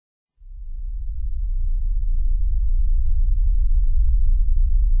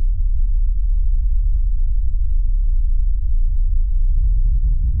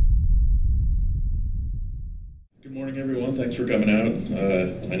thanks for coming out.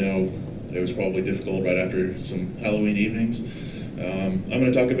 I know it was probably difficult right after some Halloween evenings. I'm going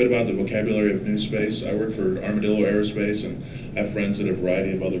to talk a bit about the vocabulary of NewSpace. I work for Armadillo Aerospace and have friends at a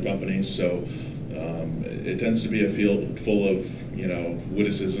variety of other companies, so it tends to be a field full of,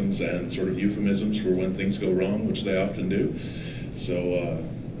 witticisms and sort of euphemisms for when things go wrong, which they often do. So,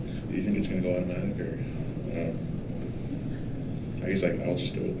 do you think it's going to go automatic, or I guess I'll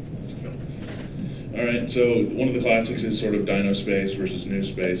just do it. That's okay. All right, so one of the classics is sort of DinoSpace versus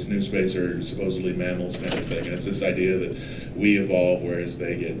NewSpace. NewSpace are supposedly mammals kind of thing, and it's this idea that we evolve whereas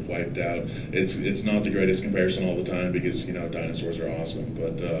they get wiped out. It's not the greatest comparison all the time because, dinosaurs are awesome,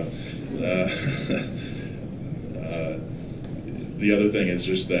 but the other thing is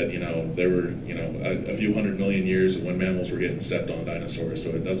just that, there were, a few 100 million years when mammals were getting stepped on dinosaurs, so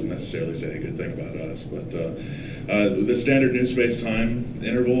it doesn't necessarily say a good thing about us. But the standard NewSpace time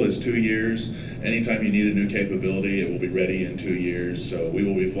interval is 2 years. Anytime you need a new capability, it will be ready in 2 years. So we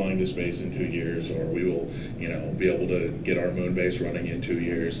will be flying to space in 2 years, or we will, be able to get our moon base running in 2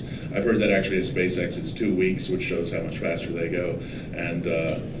 years. I've heard that actually at SpaceX it's 2 weeks, which shows how much faster they go. And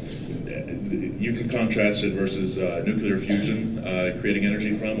you can contrast it versus nuclear fusion, creating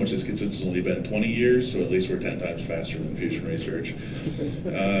energy from, which has consistently been 20 years, so at least we're 10 times faster than fusion research.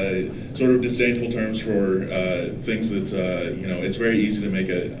 Sort of disdainful terms for things that, it's very easy to make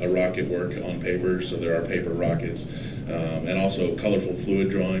a rocket work on paper, so there are paper rockets. And also colorful fluid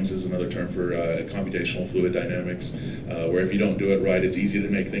drawings is another term for computational fluid dynamics, where if you don't do it right, it's easy to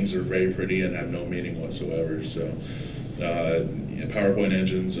make things that are very pretty and have no meaning whatsoever. So. PowerPoint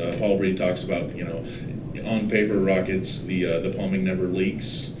engines. Paul Reed talks about, on paper rockets, the plumbing never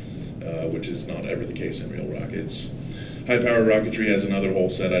leaks, which is not ever the case in real rockets. High-power rocketry has another whole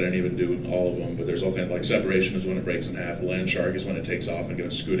set. I didn't even do all of them, but there's all kinds of, like, separation is when it breaks in half. A land shark is when it takes off and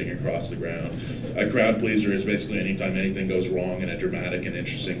goes scooting across the ground. A crowd pleaser is basically anytime anything goes wrong in a dramatic and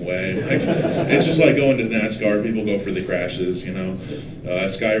interesting way. Like, it's just like going to NASCAR. People go for the crashes,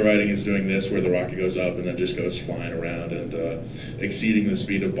 Skywriting is doing this, where the rocket goes up and then just goes flying around, and exceeding the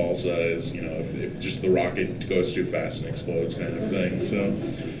speed of balsa is, if just the rocket goes too fast and explodes kind of thing. So.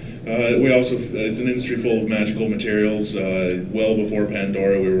 It's an industry full of magical materials. Well before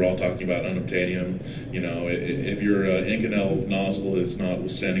Pandora, we were all talking about unobtainium. If your Inconel nozzle is not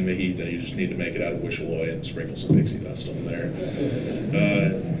withstanding the heat, then you just need to make it out of wish alloy and sprinkle some pixie dust on there.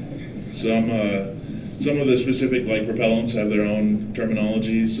 Some of the specific propellants have their own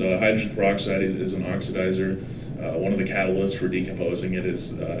terminologies. Hydrogen peroxide is an oxidizer. One of the catalysts for decomposing it is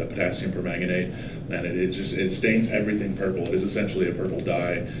potassium permanganate, and it stains everything purple. It is essentially a purple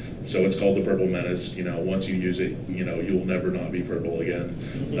dye, so it's called the purple menace. Once you use it, you will never not be purple again.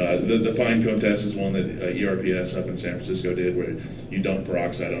 The pine cone test is one that ERPS up in San Francisco did, where you dump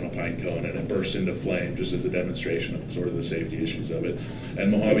peroxide on a pine cone and it bursts into flame, just as a demonstration of sort of the safety issues of it. And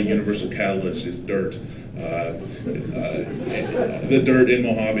Mojave Universal Catalyst is dirt. The dirt in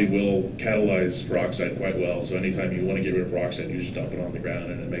Mojave will catalyze peroxide quite well, so anytime you want to get rid of peroxide, you just dump it on the ground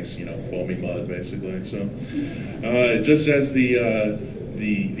and it makes foamy mud basically. So just as the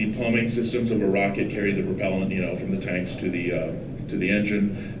plumbing systems of a rocket carry the propellant from the tanks to the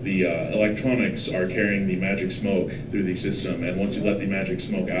engine, the electronics are carrying the magic smoke through the system, and once you let the magic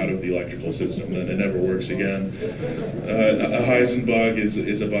smoke out of the electrical system, then it never works again. A Heisenbug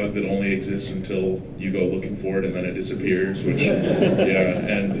is a bug that only exists until you go looking for it, and then it disappears, which,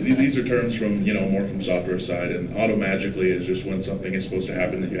 and these are terms from, more from software side, and automagically is just when something is supposed to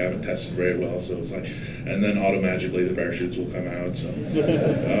happen that you haven't tested very well, so it's like, and then automagically the parachutes will come out, so.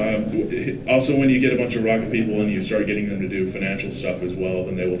 Also, when you get a bunch of rocket people and you start getting them to do financial stuff as well,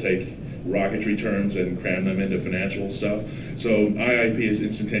 then they will take rocketry terms and cram them into financial stuff. So IIP is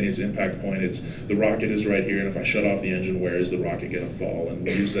instantaneous impact point. It's the rocket is right here, and if I shut off the engine, where is the rocket going to fall? And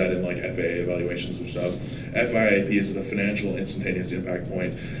we use that in FAA evaluations of stuff. FIAP is the financial instantaneous impact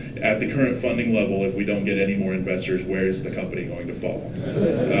point. At the current funding level, if we don't get any more investors, where is the company going to fall?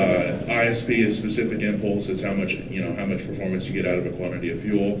 ISP is specific impulse. It's how much performance you get out of a quantity of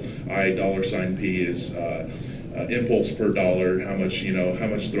fuel. $P is impulse per dollar, how much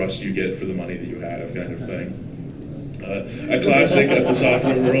thrust you get for the money that you have, kind of thing. A classic of the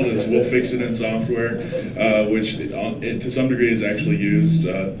software world is we'll fix it in software, which to some degree is actually used.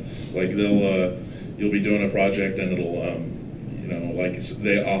 You'll be doing a project and it'll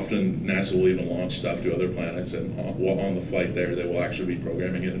NASA will even launch stuff to other planets, and on the flight there, they will actually be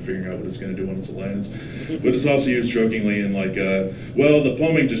programming it and figuring out what it's going to do once it lands. But it's also used jokingly in well, the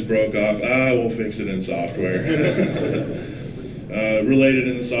plumbing just broke off. We'll fix it in software. related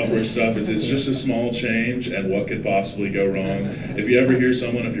in the software stuff is it's just a small change, and what could possibly go wrong. If you ever hear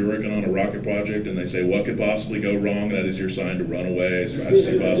someone, if you're working on a rocket project and they say, what could possibly go wrong, that is your sign to run away as fast as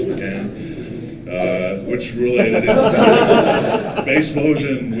you possibly can. Which related is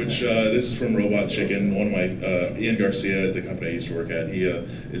Baseplosion, which this is from Robot Chicken. One of my, Ian Garcia at the company I used to work at, he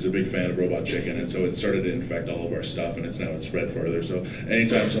is a big fan of Robot Chicken, and so it started to infect all of our stuff, and it's spread further. So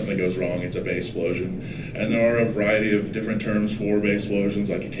anytime something goes wrong, it's a Baseplosion. And there are a variety of different terms for Baseplosions,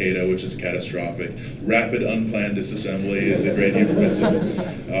 like a CATO, which is catastrophic. Rapid unplanned disassembly is a great euphemism,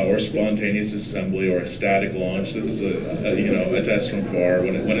 or spontaneous disassembly, or a static launch. This is a test from far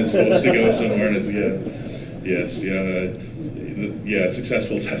when it's supposed to go somewhere, and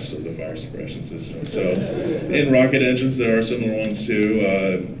successful test of the fire suppression system. So in rocket engines, there are similar ones too.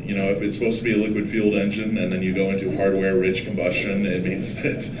 If it's supposed to be a liquid-fueled engine and then you go into hardware-rich combustion, it means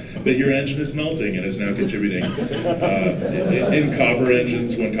that your engine is melting and is now contributing. In copper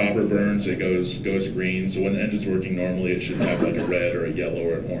engines, when copper burns, it goes green. So when the engine's working normally, it should have like a red or a yellow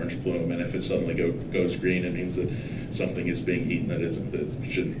or an orange plume. And if it suddenly goes green, it means that something is being eaten that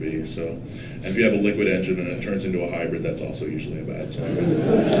shouldn't be. So, and if you have a liquid engine and it turns into a hybrid, that's also usually a bad sign.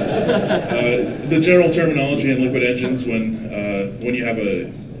 The general terminology in liquid engines, when you have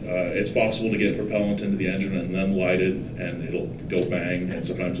it's possible to get propellant into the engine and then light it, and it'll go bang, and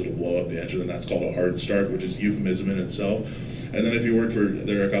sometimes it'll blow up the engine, and that's called a hard start, which is euphemism in itself. And then if you work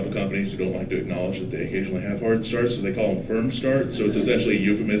there are a couple companies who don't like to acknowledge that they occasionally have hard starts, so they call them firm start. So it's essentially a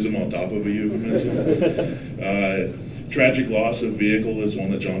euphemism on top of a euphemism. Tragic loss of vehicle is one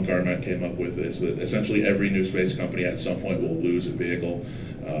that John Carmack came up with. Is that essentially every NewSpace company at some point will lose a vehicle,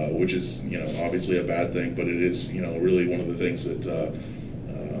 which is obviously a bad thing, but it is really one of the things that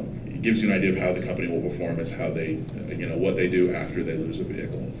gives you an idea of how the company will perform is how they what they do after they lose a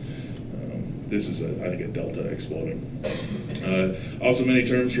vehicle. This is I think a delta exploding. Also many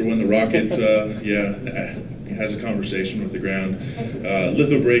terms for when the rocket has a conversation with the ground.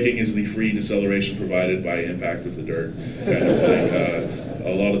 Lithobraking is the free deceleration provided by impact with the dirt kind of thing.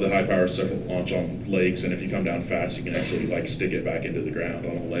 A lot of the high power stuff will launch on lakes, and if you come down fast, you can actually stick it back into the ground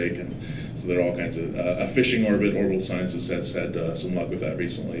on a lake. And so there are all kinds of a fishing orbit. Orbital Sciences has had some luck with that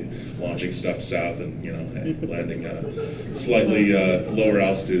recently, launching stuff south and landing slightly lower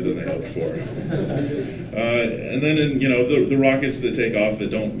altitude than they hoped for. And then in the rockets that take off that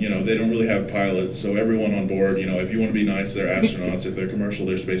don't they don't really have pilots, so everyone on board, if you want to be nice, they're astronauts. If they're commercial,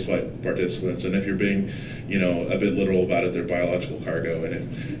 they're spaceflight participants. And if you're being a bit literal about it, they're biological cargo.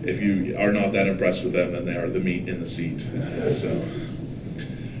 And if you are not that impressed with them, then they are the meat in the seat.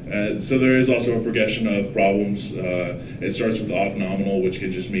 So there is also a progression of problems. It starts with off nominal, which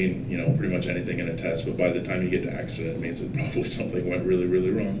can just mean pretty much anything in a test. But by the time you get to accident, it means that probably something went really, really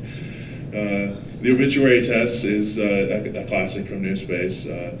wrong. The obituary test is a classic from NewSpace,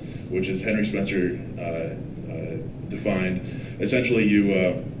 which is Henry Spencer defined. Essentially,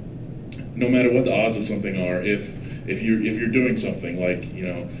 you no matter what the odds of something are, if you're doing something like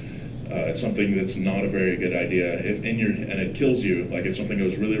something that's not a very good idea, and it kills you, like if something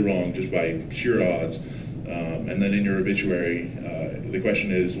goes really wrong just by sheer odds, and then in your obituary, the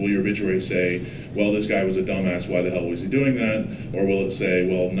question is, will your obituary say, well, this guy was a dumbass, why the hell was he doing that? Or will it say,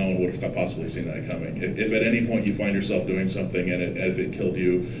 well, no one would have possibly seen that coming? If at any point you find yourself doing something and if it killed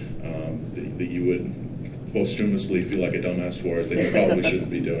you, that you would posthumously feel like a dumbass for it, then you probably shouldn't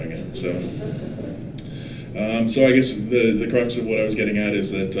be doing it. So I guess the crux of what I was getting at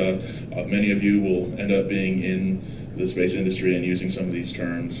is that many of you will end up being in the space industry and using some of these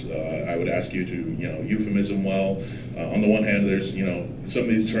terms. I would ask you to euphemism well. On the one hand, there's some of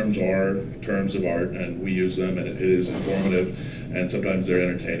these terms are terms of art, and we use them, and it is informative, and sometimes they're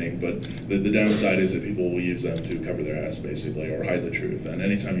entertaining. But the downside is that people will use them to cover their ass, basically, or hide the truth. And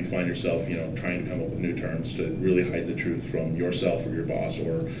anytime you find yourself trying to come up with new terms to really hide the truth from yourself or your boss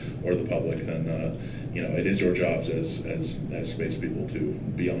or the public, then it is your jobs as space people to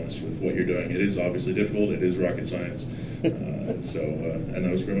be honest with what you're doing. It is obviously difficult. It is rocket science. And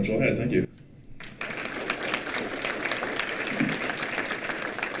that was pretty much all I had. Thank you.